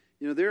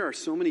There are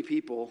so many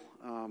people,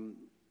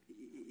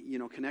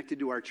 connected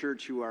to our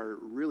church who are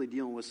really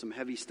dealing with some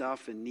heavy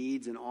stuff and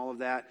needs and all of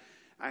that.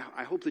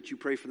 I hope that you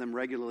pray for them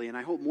regularly. And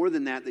I hope more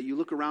than that you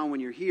look around when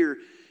you're here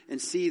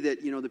and see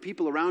that, the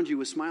people around you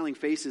with smiling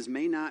faces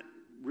may not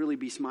really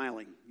be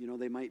smiling.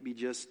 They might be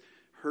just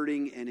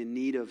hurting and in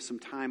need of some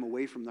time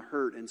away from the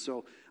hurt. And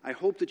so I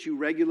hope that you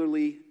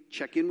regularly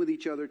check in with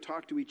each other,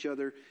 talk to each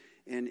other,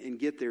 and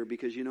get there.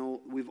 Because,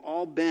 we've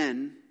all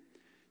been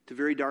to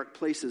very dark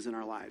places in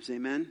our lives.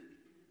 Amen?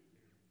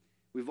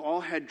 We've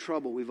all had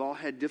trouble. We've all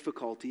had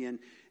difficulty. And,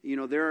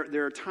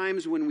 there are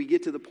times when we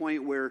get to the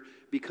point where,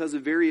 because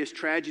of various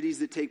tragedies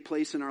that take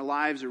place in our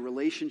lives or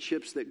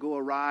relationships that go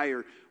awry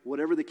or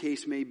whatever the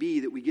case may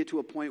be, that we get to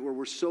a point where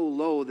we're so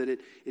low that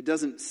it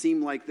doesn't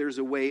seem like there's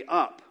a way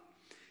up.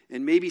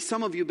 And maybe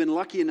some of you have been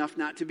lucky enough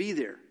not to be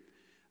there.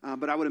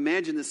 But I would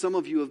imagine that some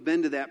of you have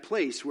been to that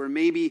place where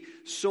maybe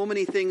so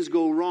many things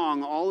go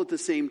wrong all at the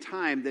same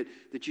time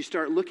that you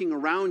start looking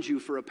around you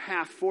for a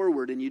path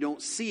forward and you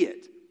don't see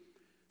it.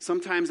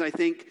 Sometimes I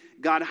think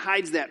God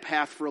hides that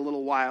path for a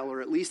little while,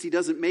 or at least He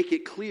doesn't make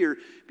it clear,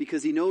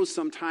 because He knows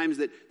sometimes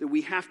that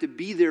we have to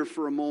be there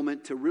for a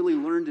moment to really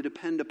learn to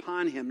depend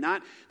upon Him.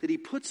 Not that He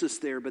puts us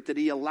there, but that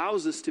He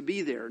allows us to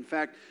be there. In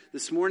fact,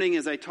 this morning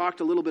as I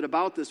talked a little bit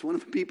about this, one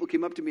of the people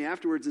came up to me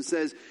afterwards and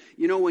says,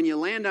 when you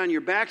land on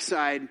your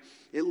backside,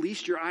 at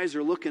least your eyes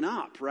are looking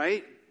up,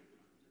 right?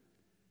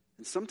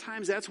 And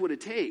sometimes that's what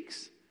it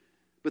takes.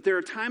 But there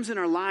are times in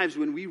our lives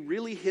when we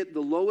really hit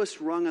the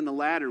lowest rung on the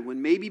ladder,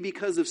 when maybe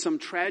because of some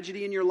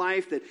tragedy in your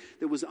life that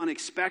was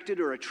unexpected,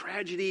 or a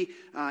tragedy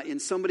in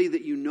somebody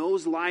that you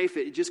know's life,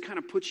 it just kind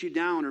of puts you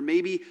down. Or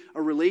maybe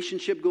a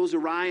relationship goes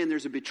awry and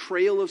there's a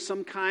betrayal of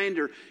some kind,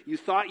 or you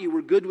thought you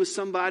were good with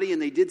somebody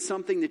and they did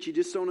something that you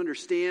just don't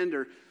understand.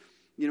 Or,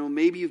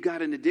 maybe you've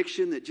got an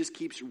addiction that just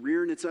keeps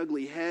rearing its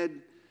ugly head.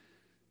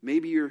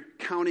 Maybe you're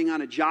counting on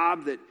a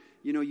job that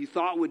you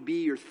thought would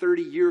be your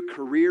 30-year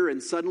career,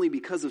 and suddenly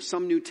because of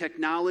some new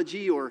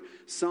technology or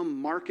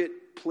some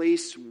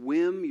marketplace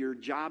whim, your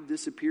job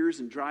disappears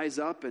and dries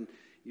up and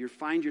you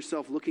find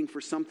yourself looking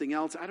for something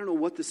else. I don't know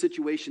what the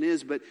situation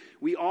is, but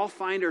we all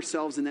find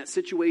ourselves in that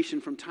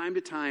situation from time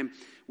to time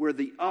where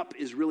the up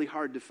is really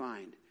hard to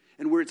find,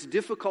 and where it's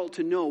difficult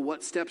to know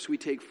what steps we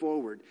take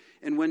forward.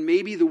 And when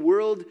maybe the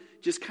world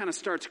just kind of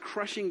starts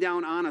crushing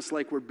down on us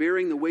like we're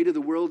bearing the weight of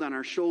the world on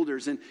our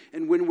shoulders. And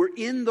when we're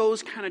in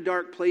those kind of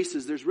dark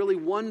places, there's really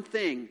one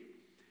thing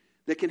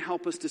that can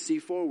help us to see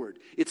forward.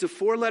 It's a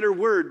 4-letter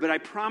word, but I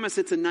promise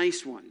it's a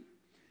nice one.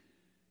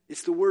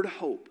 It's the word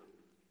hope.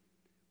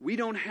 We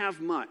don't have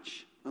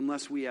much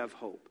unless we have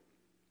hope.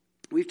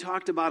 We've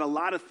talked about a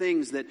lot of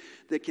things that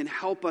can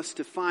help us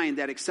to find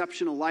that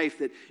exceptional life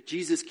that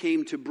Jesus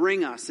came to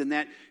bring us. And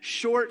that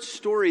short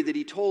story that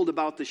He told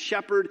about the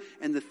shepherd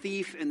and the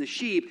thief and the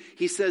sheep,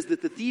 He says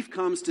that the thief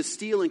comes to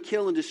steal and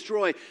kill and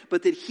destroy,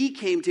 but that He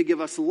came to give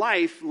us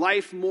life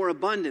more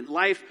abundant,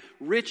 life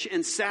rich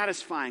and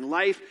satisfying,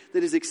 life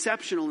that is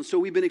exceptional. And so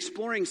we've been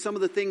exploring some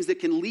of the things that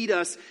can lead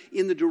us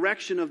in the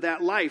direction of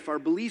that life, our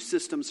belief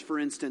systems, for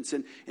instance,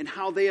 and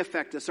how they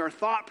affect us, our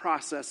thought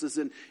processes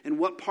and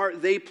what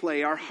part they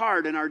play, our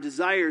heart and our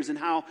desires, and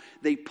how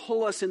they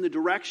pull us in the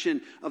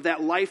direction of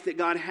that life that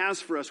God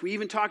has for us. We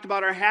even talked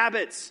about our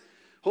habits.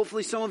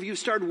 Hopefully some of you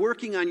started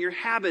working on your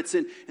habits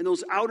and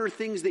those outer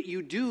things that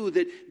you do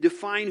that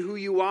define who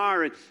you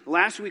are. And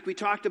last week we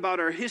talked about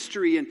our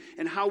history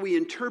and how we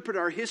interpret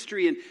our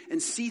history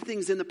and see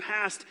things in the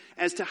past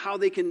as to how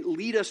they can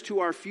lead us to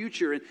our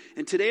future.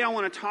 And today I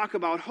want to talk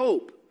about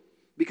hope,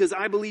 because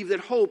I believe that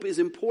hope is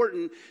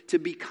important to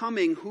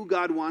becoming who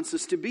God wants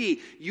us to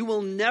be. You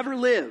will never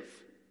live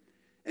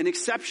an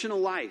exceptional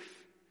life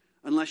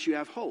unless you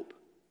have hope.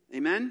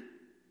 Amen?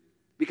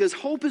 Because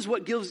hope is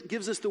what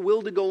gives us the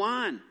will to go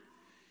on.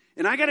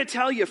 And I got to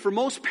tell you, for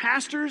most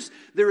pastors,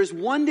 there is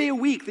one day a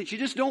week that you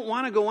just don't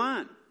want to go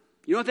on.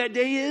 You know what that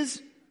day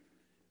is?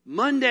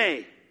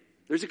 Monday.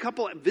 There's a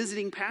couple of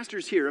visiting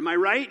pastors here. Am I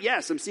right?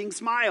 Yes, I'm seeing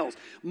smiles.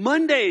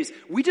 Mondays,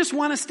 we just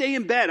want to stay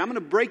in bed. I'm going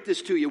to break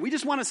this to you. We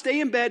just want to stay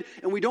in bed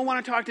and we don't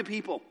want to talk to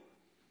people.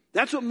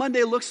 That's what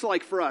Monday looks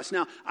like for us.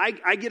 Now,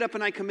 I get up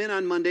and I come in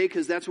on Monday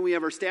because that's when we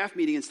have our staff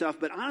meeting and stuff.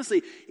 But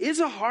honestly, it's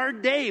a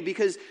hard day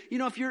because,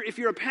 if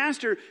you're a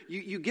pastor,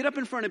 you get up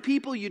in front of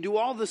people, you do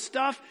all the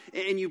stuff,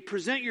 and you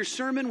present your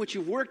sermon, which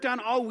you've worked on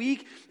all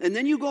week, and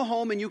then you go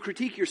home and you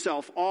critique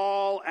yourself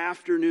all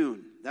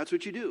afternoon. That's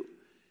what you do.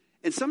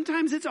 And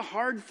sometimes it's a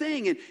hard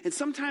thing, and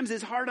sometimes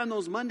it's hard on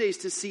those Mondays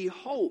to see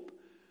hope.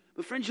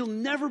 But friends, you'll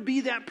never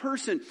be that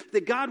person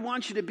that God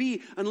wants you to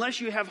be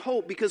unless you have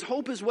hope, because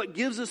hope is what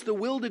gives us the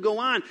will to go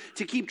on,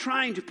 to keep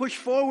trying, to push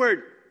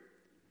forward,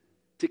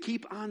 to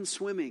keep on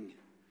swimming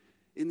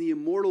in the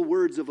immortal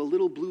words of a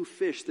little blue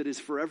fish that is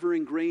forever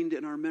ingrained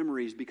in our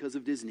memories because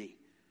of Disney.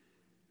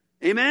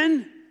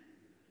 Amen?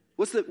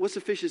 What's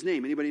the fish's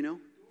name? Anybody know?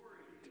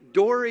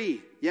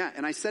 Dory. Yeah,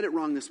 and I said it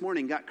wrong this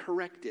morning, got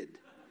corrected.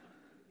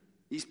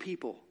 These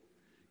people.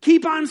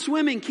 Keep on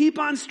swimming, keep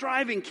on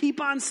striving, keep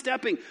on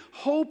stepping.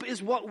 Hope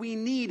is what we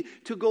need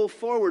to go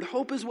forward.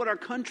 Hope is what our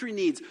country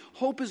needs.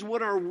 Hope is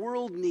what our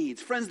world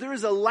needs. Friends, there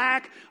is a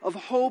lack of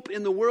hope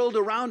in the world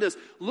around us.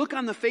 Look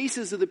on the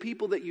faces of the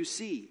people that you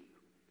see.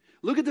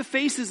 Look at the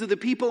faces of the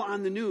people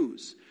on the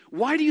news.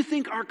 Why do you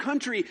think our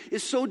country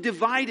is so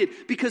divided?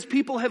 Because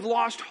people have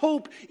lost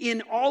hope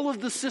in all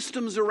of the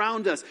systems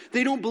around us.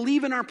 They don't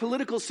believe in our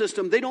political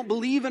system. They don't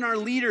believe in our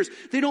leaders.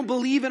 They don't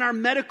believe in our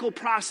medical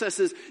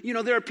processes. You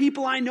know, there are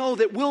people I know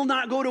that will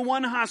not go to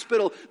one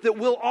hospital, that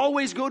will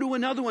always go to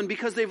another one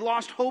because they've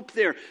lost hope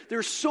there. There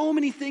are so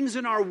many things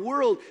in our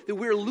world that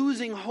we're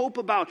losing hope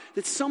about,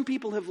 that some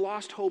people have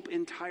lost hope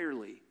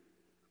entirely.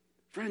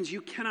 Friends,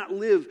 you cannot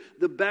live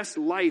the best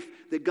life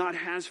that God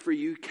has for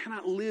you. You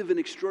cannot live an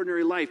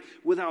extraordinary life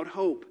without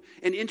hope.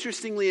 And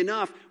interestingly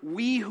enough,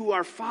 we who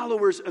are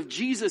followers of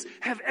Jesus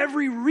have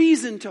every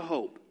reason to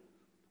hope.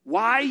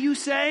 Why, you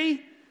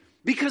say?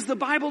 Because the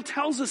Bible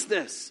tells us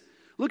this.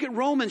 Look at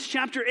Romans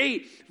chapter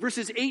 8,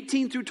 verses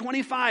 18 through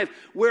 25,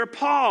 where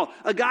Paul,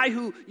 a guy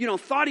who,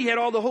 thought he had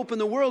all the hope in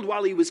the world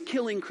while he was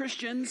killing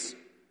Christians,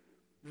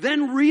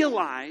 then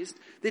realized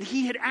that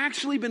he had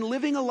actually been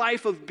living a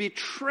life of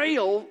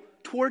betrayal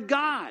toward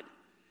God.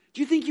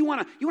 Do you think you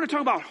want to talk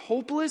about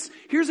hopeless?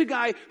 Here's a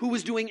guy who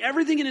was doing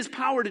everything in his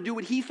power to do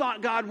what he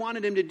thought God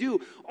wanted him to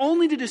do,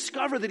 only to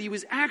discover that he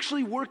was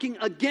actually working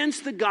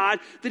against the God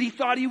that he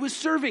thought he was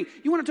serving.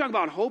 You want to talk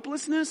about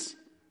hopelessness?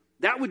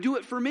 That would do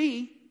it for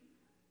me.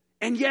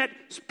 And yet,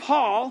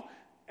 Paul,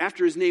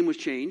 after his name was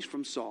changed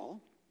from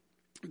Saul,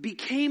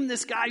 became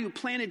this guy who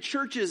planted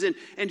churches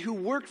and who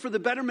worked for the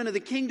betterment of the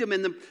kingdom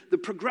and the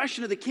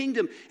progression of the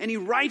kingdom. And he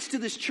writes to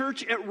this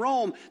church at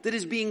Rome that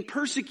is being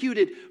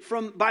persecuted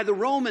by the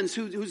Romans,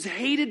 who's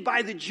hated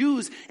by the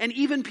Jews, and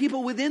even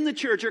people within the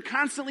church are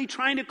constantly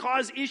trying to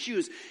cause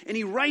issues. And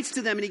he writes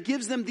to them and he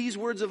gives them these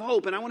words of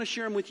hope. And I want to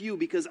share them with you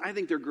because I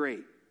think they're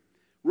great.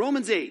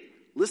 Romans 8,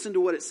 listen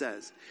to what it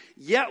says.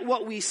 Yet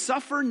what we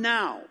suffer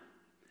now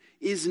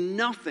is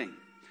nothing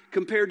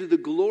compared to the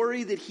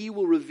glory that he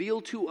will reveal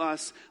to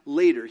us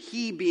later.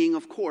 He being,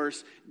 of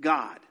course,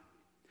 God.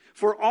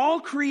 For all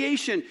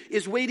creation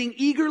is waiting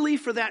eagerly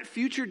for that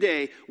future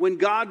day when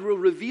God will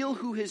reveal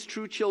who his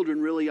true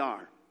children really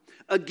are.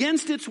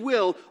 Against its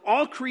will,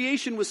 all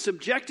creation was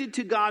subjected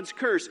to God's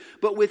curse,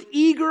 but with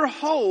eager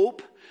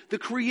hope, the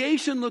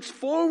creation looks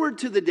forward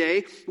to the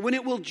day when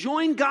it will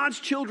join God's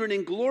children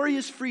in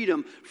glorious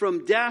freedom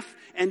from death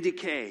and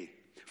decay.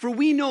 For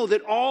we know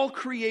that all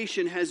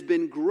creation has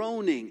been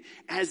groaning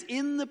as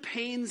in the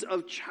pains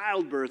of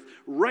childbirth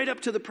right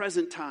up to the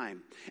present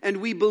time. And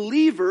we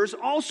believers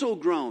also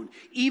groan,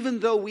 even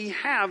though we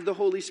have the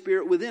Holy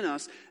Spirit within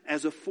us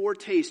as a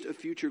foretaste of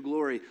future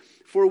glory.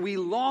 For we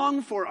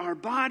long for our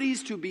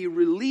bodies to be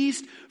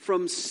released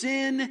from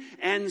sin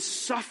and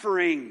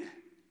suffering.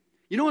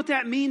 You know what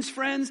that means,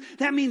 friends?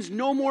 That means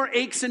no more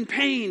aches and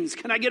pains.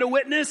 Can I get a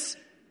witness?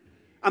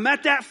 I'm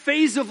at that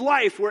phase of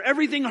life where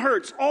everything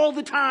hurts all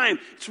the time.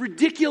 It's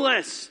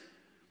ridiculous.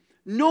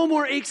 No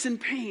more aches and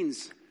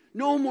pains.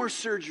 No more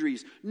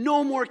surgeries.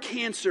 No more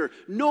cancer.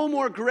 No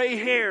more gray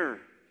hair.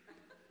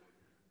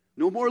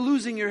 No more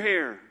losing your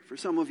hair for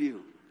some of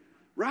you.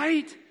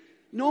 Right?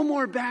 No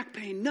more back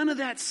pain. None of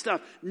that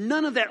stuff.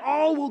 None of that.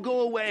 All will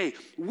go away.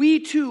 We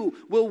too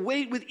will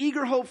wait with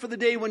eager hope for the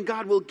day when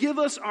God will give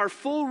us our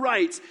full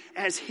rights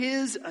as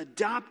his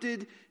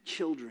adopted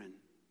children,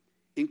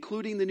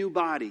 including the new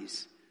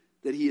bodies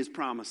that he has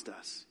promised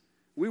us.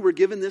 We were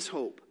given this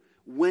hope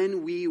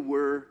when we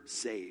were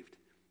saved.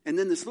 And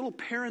then this little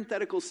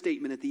parenthetical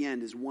statement at the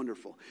end is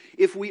wonderful.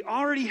 If we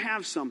already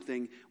have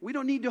something, we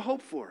don't need to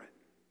hope for it.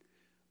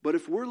 But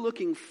if we're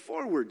looking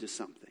forward to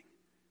something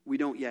we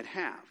don't yet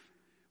have,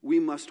 we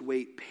must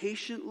wait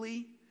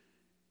patiently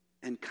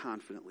and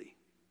confidently.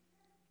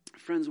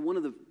 Friends, one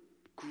of the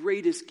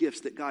greatest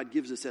gifts that God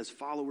gives us as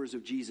followers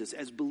of Jesus,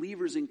 as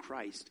believers in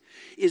Christ,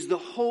 is the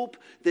hope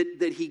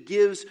that he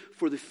gives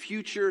for the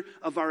future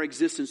of our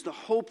existence. The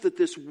hope that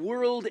this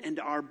world and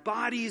our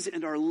bodies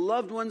and our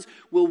loved ones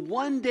will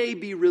one day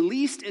be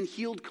released and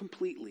healed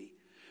completely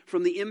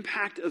from the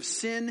impact of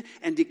sin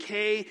and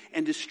decay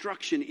and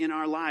destruction in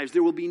our lives.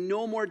 There will be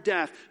no more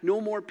death,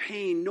 no more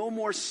pain, no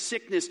more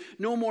sickness,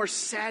 no more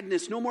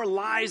sadness, no more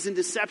lies and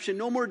deception,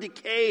 no more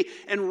decay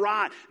and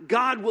rot.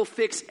 God will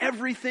fix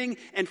everything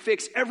and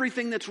fix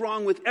everything that's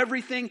wrong with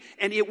everything,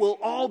 and it will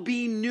all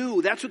be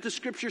new. That's what the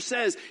scripture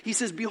says. He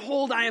says,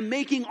 behold, I am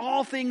making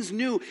all things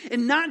new,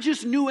 and not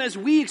just new as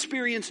we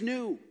experience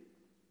new.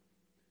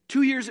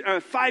 2 years,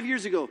 5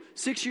 years ago,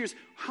 6 years.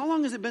 How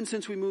long has it been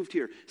since we moved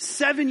here?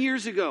 7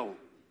 years ago,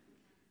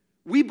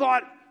 we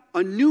bought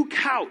a new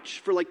couch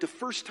for like the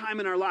first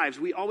time in our lives.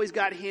 We always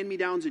got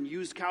hand-me-downs and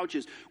used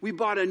couches. We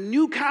bought a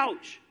new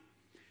couch,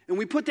 and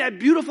we put that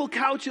beautiful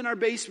couch in our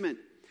basement.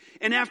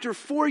 And after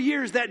 4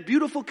 years, that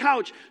beautiful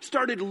couch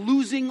started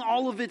losing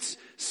all of its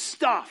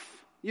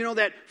stuff. You know,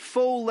 that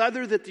faux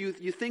leather that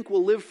you think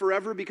will live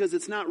forever because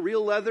it's not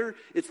real leather.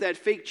 It's that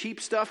fake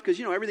cheap stuff because,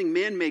 everything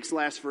man makes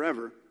lasts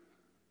forever.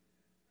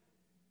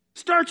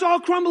 Starts all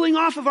crumbling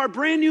off of our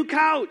brand new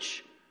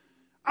couch.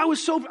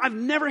 I've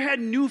never had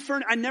new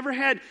furniture. I never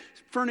had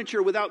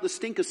furniture without the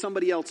stink of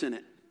somebody else in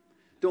it.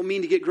 Don't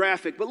mean to get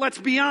graphic, but let's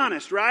be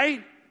honest,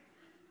 right?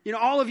 You know,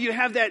 all of you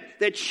have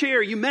that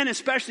chair, you men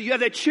especially, you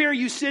have that chair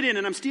you sit in,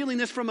 and I'm stealing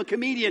this from a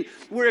comedian,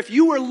 where if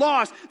you were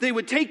lost, they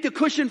would take the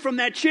cushion from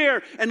that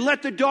chair and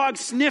let the dog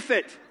sniff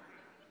it.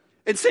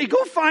 And say,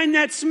 go find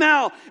that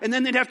smell. And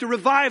then they'd have to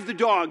revive the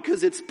dog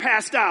because it's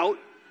passed out.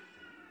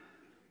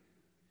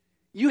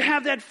 You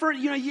have that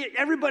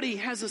everybody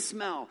has a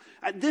smell.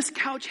 This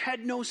couch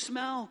had no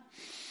smell.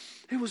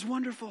 It was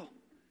wonderful.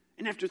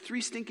 And after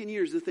 3 stinking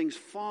years, the thing's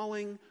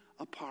falling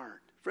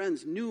apart.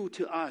 Friends, new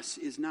to us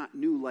is not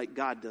new like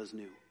God does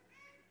new.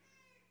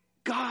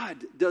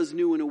 God does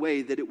new in a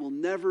way that it will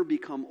never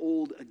become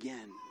old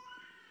again.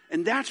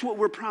 And that's what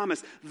we're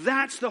promised.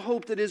 That's the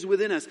hope that is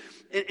within us.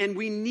 And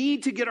we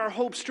need to get our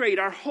hope straight.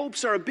 Our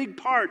hopes are a big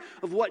part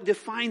of what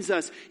defines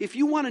us. If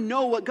you want to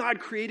know what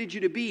God created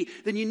you to be,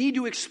 then you need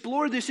to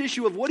explore this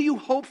issue of what do you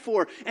hope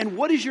for and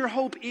what is your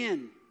hope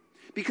in?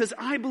 Because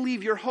I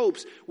believe your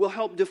hopes will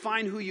help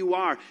define who you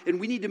are. And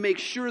we need to make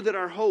sure that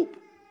our hope,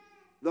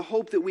 the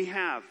hope that we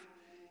have,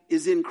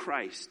 is in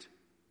Christ.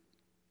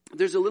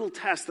 There's a little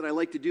test that I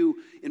like to do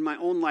in my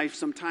own life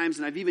sometimes,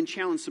 and I've even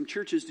challenged some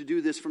churches to do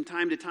this from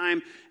time to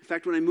time. In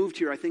fact, when I moved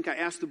here, I think I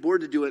asked the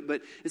board to do it,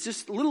 but it's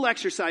just a little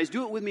exercise.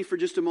 Do it with me for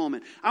just a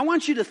moment. I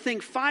want you to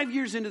think 5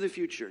 years into the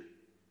future.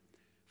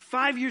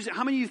 5 years,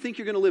 how many of you think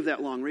you're going to live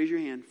that long? Raise your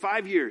hand.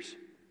 5 years.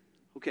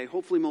 Okay,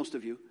 hopefully most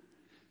of you.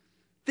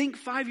 Think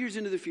 5 years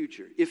into the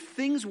future. If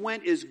things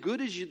went as good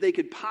as they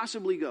could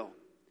possibly go,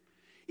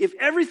 if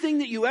everything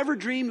that you ever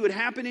dreamed would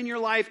happen in your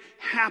life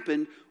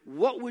happened,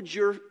 what would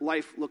your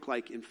life look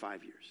like in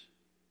 5 years?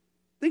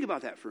 Think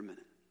about that for a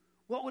minute.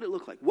 What would it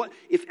look like? What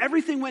if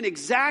everything went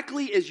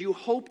exactly as you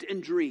hoped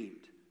and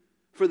dreamed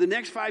for the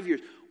next 5 years?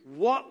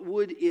 What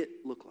would it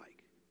look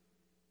like?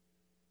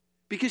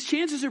 Because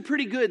chances are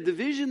pretty good the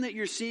vision that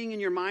you're seeing in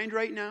your mind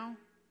right now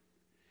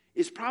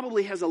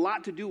probably has a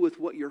lot to do with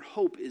what your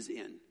hope is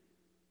in.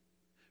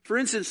 For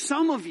instance,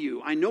 some of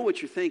you, I know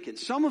what you're thinking.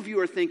 Some of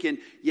you are thinking,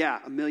 yeah,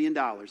 $1 million.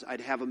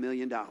 I'd have $1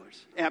 million.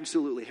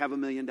 Absolutely, have $1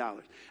 million.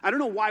 I don't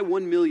know why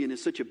 1 million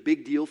is such a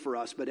big deal for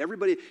us, but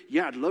everybody,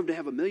 yeah, I'd love to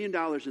have $1 million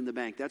in the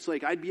bank. That's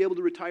like, I'd be able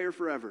to retire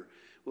forever.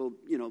 Well,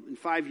 you know, in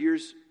 5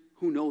 years,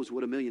 who knows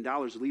what $1 million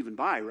will even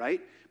buy,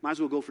 right? Might as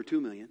well go for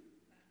 2 million,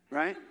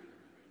 right?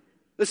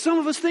 But some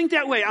of us think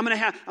that way. I'm gonna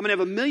have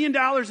 $1 million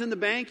in the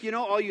bank. You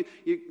know,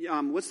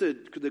 what's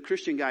the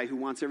Christian guy who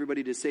wants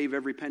everybody to save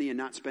every penny and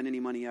not spend any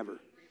money ever?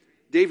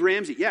 Dave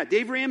Ramsey. Yeah,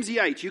 Dave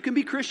Ramseyite. You can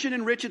be Christian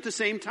and rich at the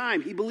same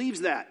time. He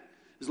believes that.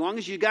 As long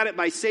as you got it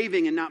by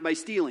saving and not by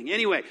stealing.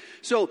 Anyway,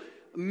 so $1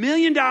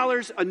 million,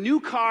 a new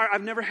car.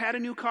 I've never had a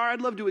new car. I'd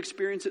love to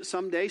experience it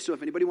someday. So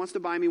if anybody wants to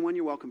buy me one,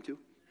 you're welcome to.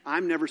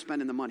 I'm never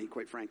spending the money,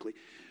 quite frankly.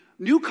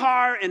 New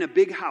car and a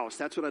big house.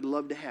 That's what I'd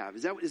love to have.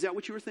 Is that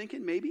what you were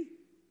thinking? Maybe?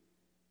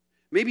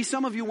 Maybe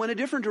some of you went a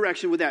different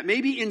direction with that.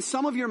 Maybe in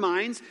some of your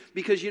minds,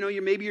 because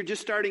maybe you're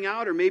just starting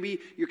out, or maybe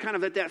you're kind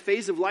of at that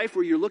phase of life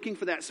where you're looking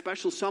for that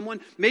special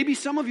someone. Maybe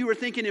some of you are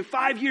thinking, in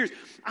 5 years,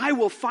 I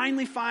will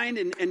finally find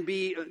and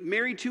be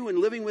married to and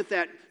living with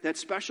that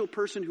special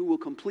person who will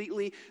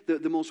completely,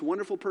 the most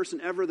wonderful person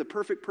ever, the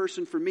perfect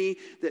person for me,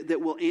 that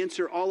will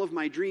answer all of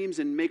my dreams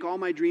and make all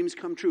my dreams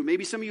come true.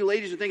 Maybe some of you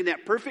ladies are thinking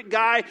that perfect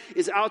guy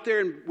is out there,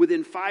 and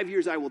within 5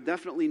 years, I will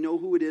definitely know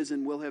who it is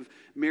and will have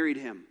married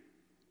him.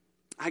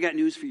 I got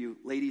news for you,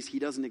 ladies. He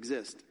doesn't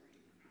exist.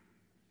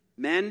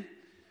 Men,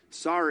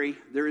 sorry,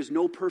 there is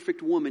no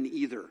perfect woman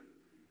either.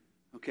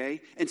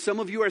 Okay? And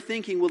some of you are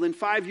thinking, well, in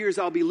 5 years,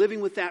 I'll be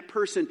living with that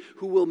person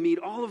who will meet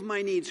all of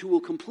my needs, who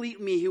will complete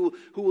me, who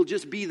will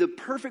just be the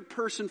perfect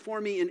person for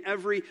me in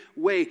every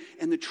way.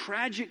 And the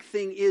tragic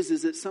thing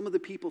is that some of the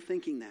people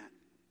thinking that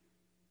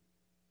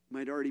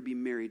might already be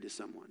married to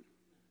someone.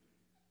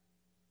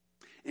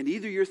 And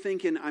either you're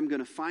thinking, I'm going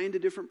to find a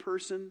different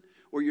person,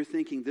 or you're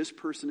thinking this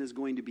person is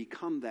going to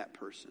become that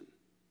person.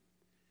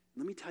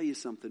 Let me tell you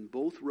something.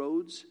 Both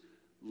roads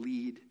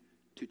lead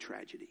to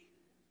tragedy.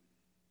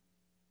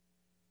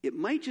 It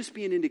might just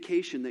be an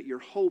indication that your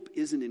hope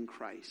isn't in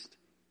Christ.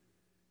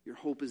 Your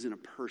hope is in a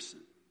person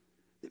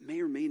that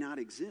may or may not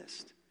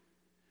exist.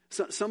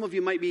 So, some of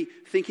you might be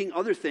thinking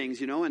other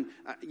things, and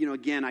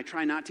again, I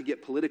try not to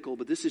get political,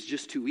 but this is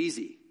just too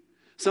easy.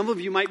 Some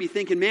of you might be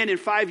thinking, man, in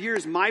 5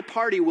 years, my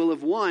party will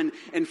have won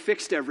and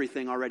fixed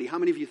everything already. How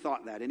many of you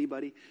thought that?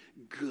 Anybody?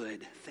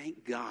 Good.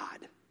 Thank God,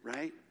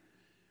 right?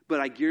 But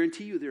I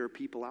guarantee you there are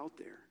people out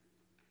there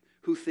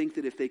who think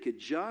that if they could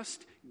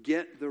just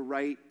get the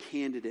right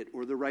candidate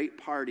or the right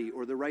party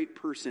or the right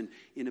person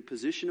in a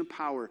position of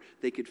power,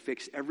 they could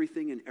fix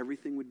everything and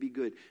everything would be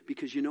good.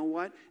 Because you know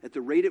what? At the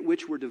rate at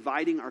which we're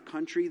dividing our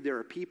country, there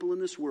are people in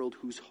this world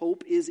whose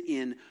hope is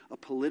in a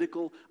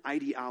political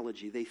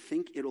ideology. They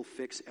think it'll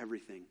fix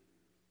everything.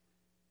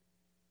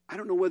 I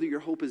don't know whether your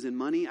hope is in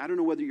money. I don't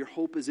know whether your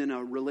hope is in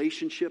a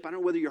relationship. I don't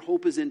know whether your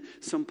hope is in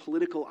some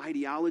political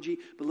ideology.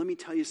 But let me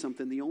tell you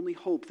something. The only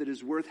hope that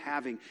is worth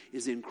having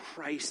is in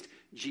Christ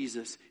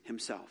Jesus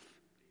himself.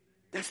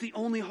 That's the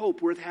only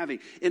hope worth having.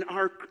 And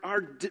our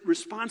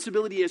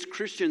responsibility as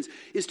Christians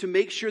is to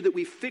make sure that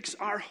we fix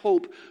our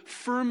hope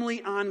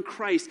firmly on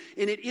Christ.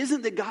 And it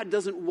isn't that God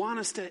doesn't want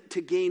us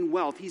to gain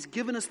wealth. He's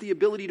given us the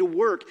ability to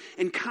work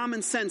and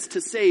common sense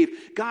to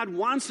save. God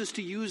wants us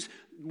to use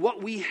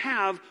what we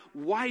have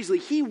wisely.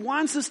 He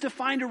wants us to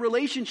find a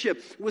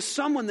relationship with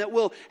someone that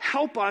will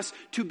help us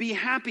to be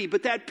happy,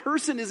 but that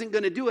person isn't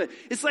going to do it.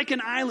 It's like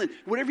an island.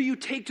 Whatever you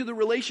take to the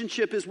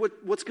relationship is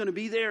what's going to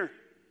be there.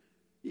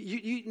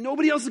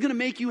 Nobody else is going to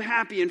make you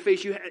happy in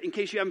case you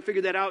haven't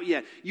figured that out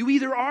yet. You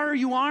either are or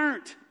you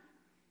aren't.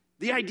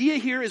 The idea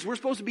here is we're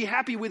supposed to be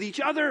happy with each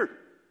other,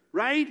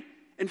 right?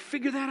 And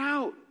figure that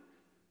out.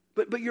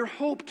 But your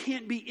hope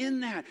can't be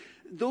in that.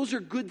 Those are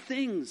good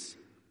things.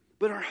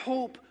 But our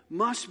hope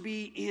must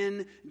be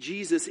in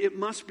Jesus. It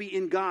must be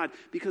in God,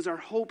 because our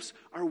hopes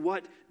are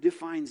what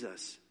defines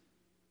us.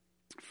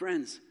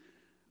 Friends,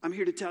 I'm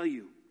here to tell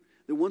you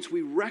that once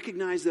we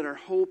recognize that our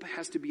hope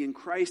has to be in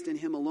Christ and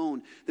Him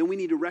alone, then we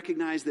need to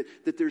recognize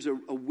that there's a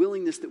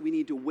willingness that we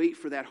need to wait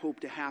for that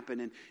hope to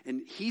happen.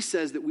 And He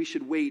says that we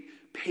should wait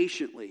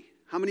patiently.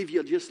 How many of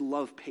you just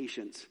love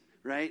patience,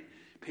 right?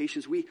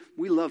 Patience. We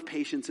love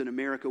patience in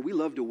America. We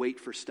love to wait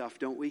for stuff,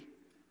 don't we?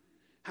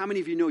 How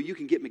many of you know you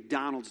can get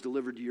McDonald's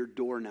delivered to your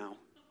door now?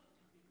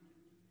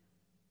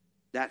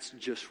 That's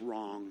just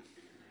wrong.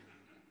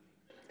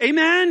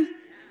 Amen?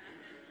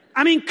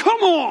 I mean,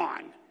 come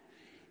on.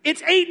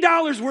 It's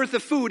 $8 worth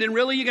of food, and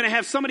really you're going to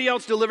have somebody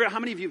else deliver it? How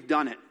many of you have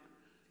done it?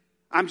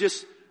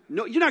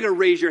 No, you're not going to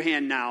raise your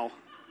hand now.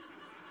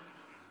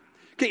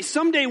 Okay,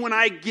 someday when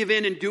I give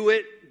in and do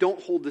it,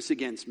 don't hold this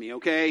against me,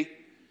 okay?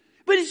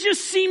 But it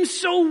just seems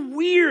so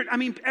weird. I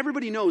mean,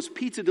 everybody knows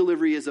pizza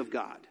delivery is of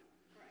God.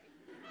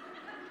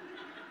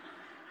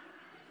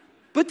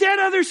 But that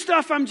other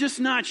stuff I'm just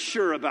not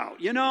sure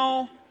about, you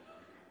know?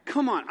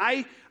 Come on.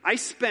 I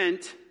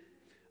spent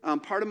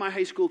part of my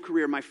high school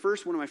career, one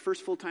of my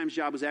first full-time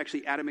jobs was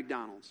actually at a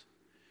McDonald's.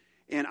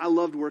 And I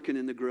loved working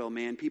in the grill,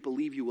 man. People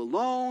leave you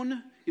alone.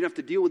 You don't have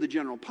to deal with the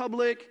general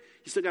public.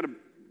 You still got to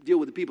deal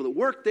with the people that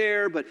work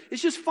there. But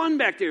it's just fun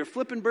back there,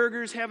 flipping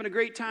burgers, having a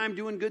great time,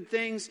 doing good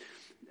things.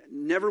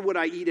 Never would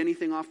I eat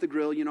anything off the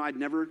grill. You know, I'd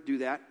never do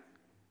that.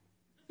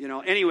 You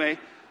know, anyway,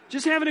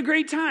 just having a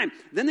great time.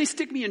 Then they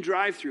stick me in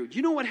drive-thru. Do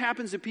you know what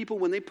happens to people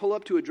when they pull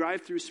up to a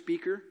drive-thru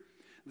speaker?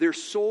 Their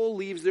soul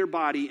leaves their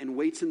body and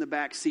waits in the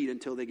back seat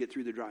until they get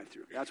through the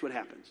drive-thru. That's what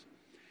happens.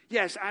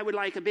 Yes, I would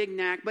like a Big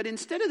Mac, but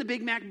instead of the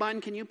Big Mac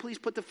bun, can you please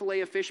put the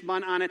Filet-O-Fish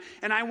bun on it?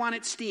 And I want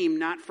it steamed,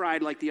 not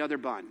fried like the other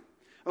bun.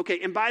 Okay,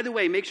 and by the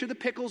way, make sure the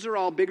pickles are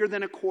all bigger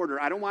than a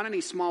quarter. I don't want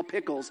any small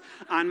pickles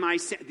on my...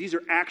 These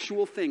are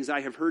actual things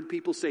I have heard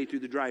people say through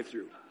the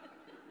drive-thru.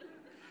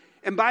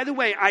 And by the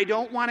way, I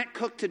don't want it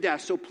cooked to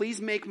death, so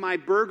please make my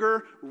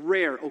burger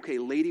rare. Okay,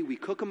 lady, we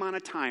cook them on a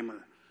timer.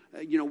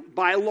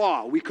 By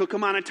law, we cook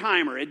them on a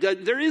timer.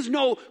 There is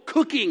no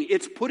cooking.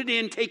 It's put it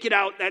in, take it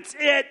out, that's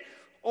it.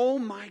 Oh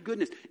my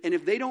goodness. And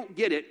if they don't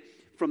get it,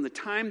 from the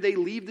time they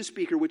leave the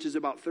speaker, which is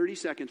about 30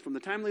 seconds, from the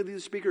time they leave the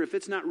speaker, if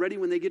it's not ready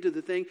when they get to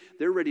the thing,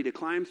 they're ready to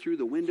climb through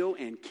the window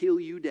and kill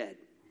you dead.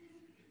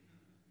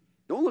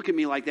 Don't look at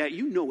me like that.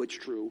 You know it's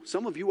true.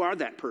 Some of you are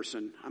that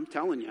person. I'm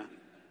telling you.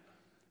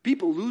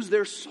 People lose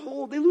their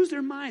soul. They lose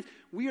their minds.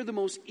 We are the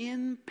most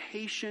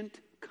impatient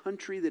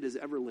country that has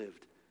ever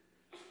lived.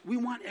 We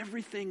want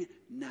everything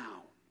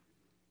now.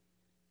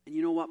 And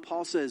you know what?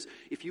 Paul says,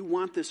 if you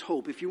want this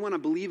hope, if you want to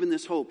believe in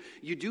this hope,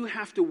 you do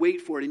have to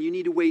wait for it. And you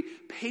need to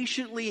wait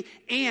patiently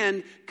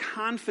and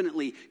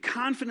confidently.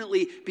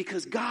 Confidently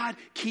because God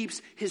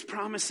keeps His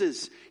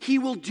promises. He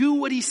will do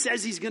what He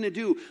says He's going to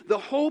do. The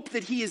hope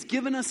that He has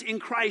given us in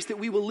Christ, that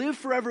we will live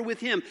forever with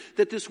Him,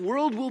 that this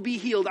world will be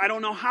healed. I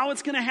don't know how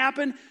it's going to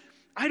happen.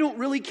 I don't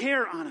really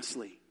care,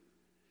 honestly.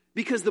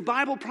 Because the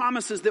Bible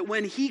promises that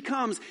when He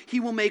comes, He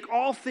will make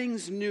all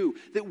things new,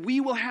 that we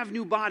will have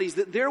new bodies,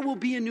 that there will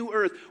be a new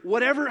earth.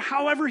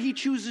 However He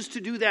chooses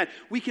to do that,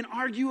 we can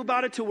argue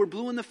about it till we're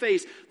blue in the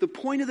face. The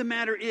point of the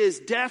matter is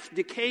death,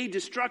 decay,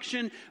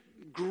 destruction,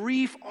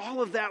 grief,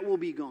 all of that will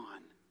be gone.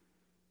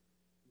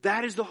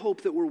 That is the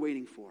hope that we're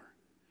waiting for.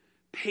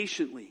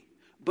 Patiently,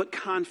 but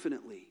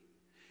confidently.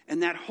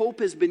 And that hope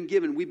has been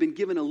given. We've been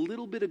given a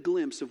little bit of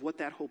glimpse of what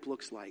that hope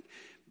looks like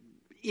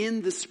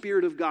in the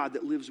Spirit of God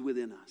that lives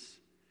within us.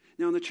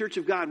 Now, in the Church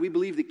of God, we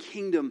believe the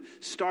kingdom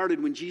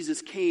started when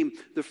Jesus came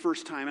the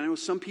first time. And I know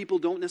some people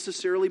don't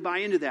necessarily buy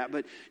into that,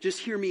 but just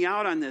hear me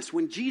out on this.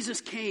 When Jesus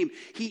came,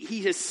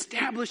 he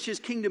established His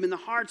kingdom in the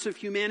hearts of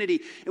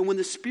humanity. And when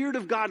the Spirit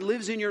of God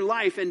lives in your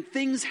life and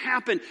things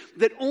happen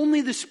that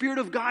only the Spirit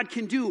of God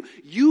can do,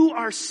 you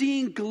are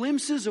seeing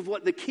glimpses of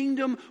what the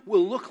kingdom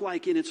will look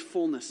like in its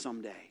fullness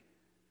someday.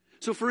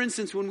 So for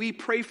instance, when we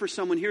pray for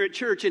someone here at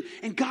church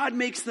and God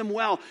makes them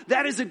well,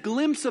 that is a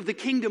glimpse of the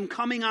kingdom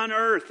coming on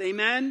earth.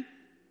 Amen?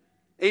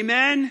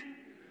 Amen?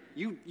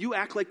 You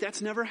act like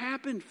that's never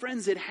happened.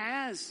 Friends, it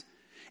has.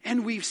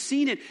 And we've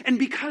seen it. And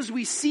because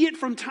we see it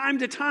from time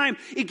to time,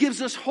 it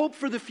gives us hope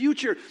for the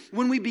future.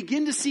 When we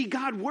begin to see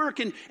God work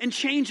and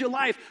change a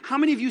life. How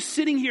many of you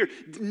sitting here,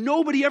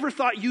 nobody ever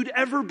thought you'd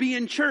ever be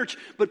in church,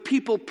 but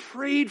people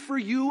prayed for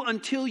you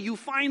until you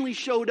finally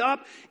showed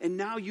up, and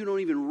now you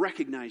don't even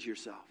recognize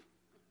yourself.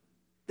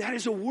 That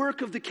is a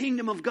work of the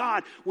kingdom of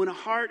God. When a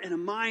heart and a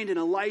mind and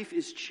a life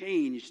is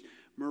changed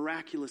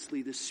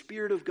miraculously, the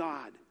Spirit of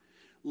God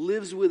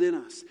lives within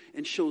us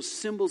and shows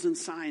symbols and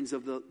signs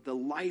of the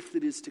life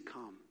that is to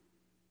come.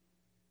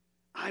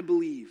 I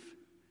believe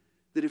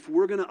that if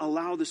we're going to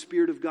allow the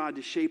Spirit of God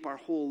to shape our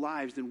whole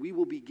lives, then we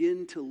will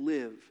begin to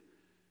live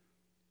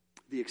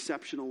the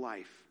exceptional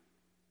life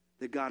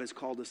that God has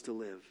called us to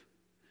live.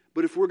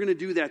 But if we're going to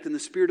do that, then the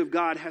Spirit of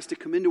God has to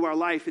come into our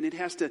life, and it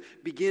has to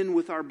begin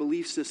with our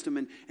belief system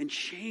and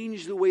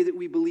change the way that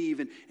we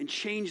believe and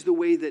change the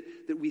way that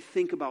we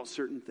think about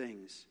certain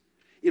things.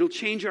 It'll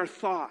change our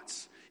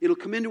thoughts. It'll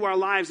come into our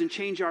lives and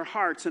change our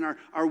hearts and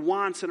our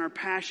wants and our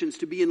passions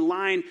to be in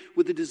line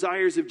with the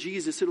desires of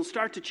Jesus. It'll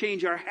start to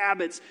change our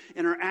habits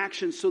and our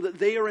actions so that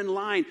they are in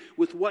line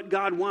with what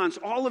God wants.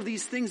 All of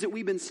these things that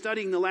we've been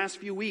studying the last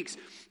few weeks,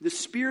 the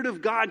Spirit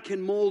of God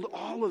can mold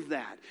all of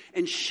that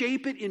and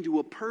shape it into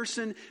a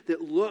person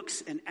that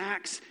looks and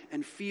acts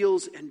and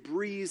feels and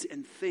breathes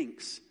and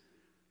thinks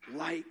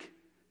like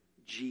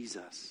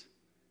Jesus.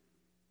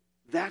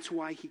 That's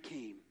why he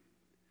came,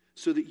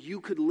 so that you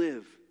could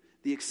live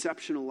the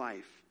exceptional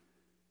life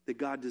that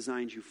God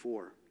designed you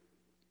for.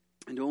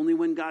 And only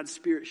when God's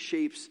Spirit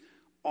shapes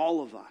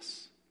all of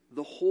us,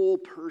 the whole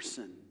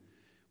person,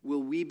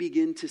 will we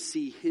begin to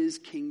see his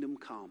kingdom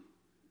come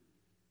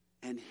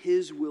and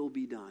his will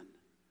be done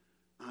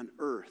on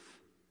earth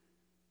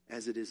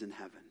as it is in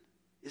heaven.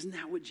 Isn't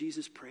that what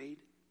Jesus prayed?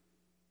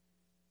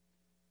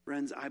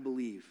 Friends, I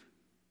believe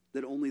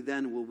that only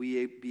then will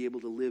we be able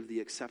to live the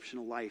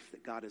exceptional life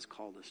that God has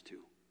called us to.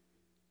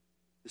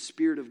 The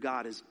Spirit of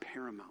God is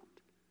paramount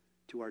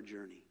to our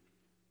journey.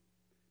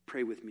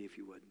 Pray with me if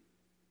you would.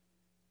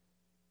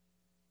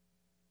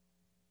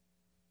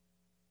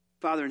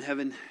 Father in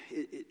heaven,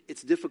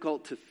 it's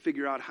difficult to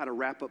figure out how to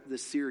wrap up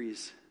this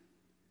series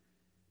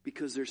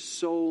because there's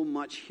so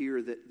much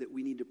here that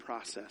we need to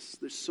process.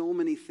 There's so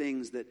many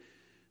things that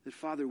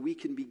Father, we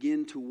can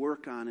begin to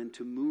work on and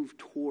to move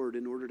toward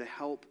in order to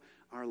help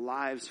our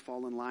lives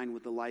fall in line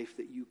with the life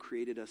that you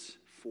created us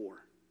for.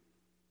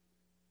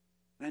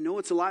 And I know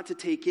it's a lot to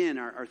take in,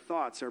 our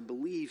thoughts, our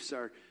beliefs,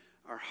 our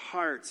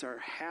hearts, our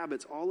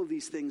habits. All of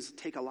these things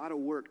take a lot of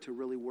work to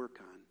really work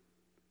on.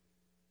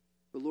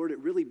 But Lord, it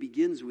really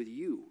begins with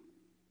you.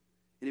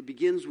 And it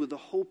begins with the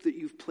hope that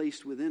you've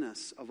placed within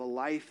us of a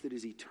life that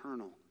is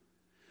eternal.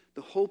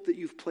 The hope that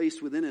you've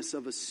placed within us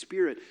of a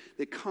Spirit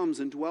that comes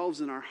and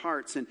dwells in our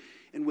hearts.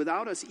 And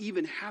without us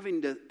even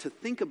having to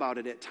think about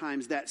it at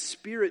times, that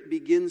Spirit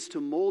begins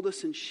to mold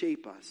us and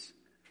shape us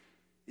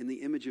in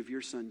the image of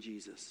your Son,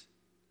 Jesus.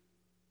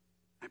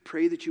 I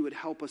pray that you would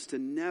help us to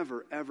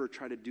never, ever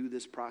try to do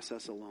this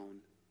process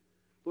alone.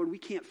 Lord, we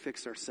can't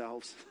fix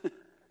ourselves.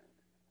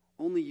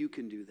 Only you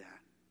can do that.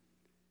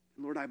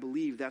 And Lord, I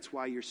believe that's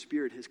why your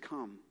Spirit has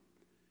come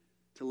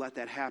to let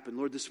that happen.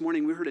 Lord, this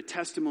morning we heard a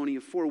testimony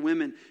of 4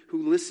 women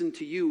who listened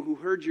to you, who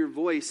heard your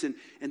voice, and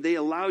they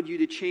allowed you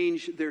to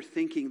change their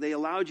thinking. They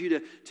allowed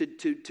you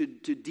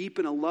to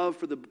deepen a love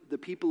for the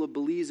people of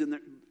Belize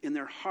in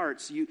their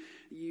hearts.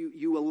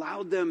 You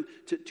allowed them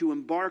to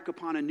embark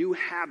upon a new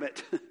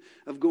habit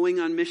of going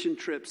on mission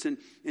trips and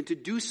to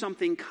do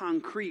something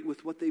concrete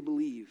with what they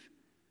believe.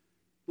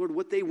 Lord,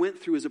 what they went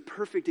through is a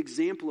perfect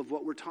example of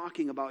what we're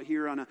talking about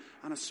here on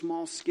a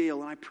small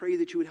scale. And I pray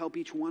that you would help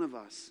each one of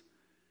us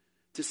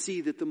to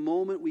see that the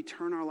moment we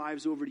turn our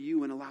lives over to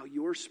you and allow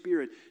your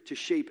Spirit to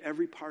shape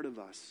every part of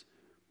us,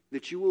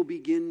 that you will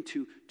begin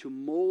to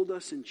mold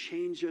us and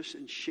change us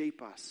and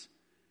shape us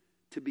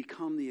to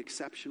become the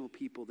exceptional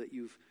people that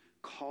you've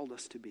called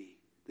us to be,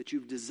 that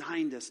you've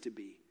designed us to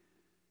be,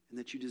 and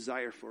that you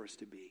desire for us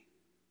to be.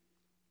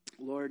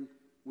 Lord,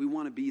 we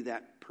want to be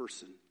that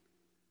person.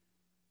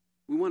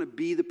 We want to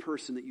be the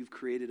person that you've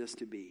created us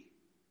to be.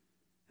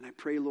 And I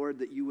pray, Lord,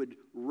 that you would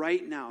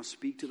right now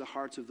speak to the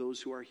hearts of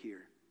those who are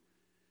here,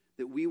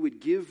 that we would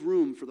give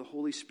room for the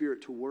Holy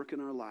Spirit to work in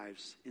our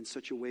lives in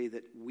such a way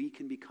that we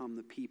can become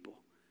the people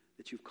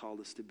that you've called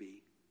us to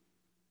be.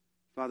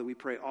 Father, we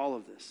pray all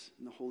of this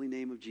in the holy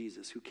name of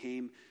Jesus, who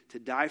came to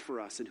die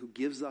for us and who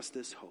gives us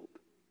this hope.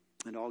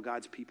 And all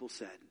God's people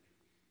said,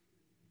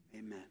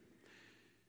 amen.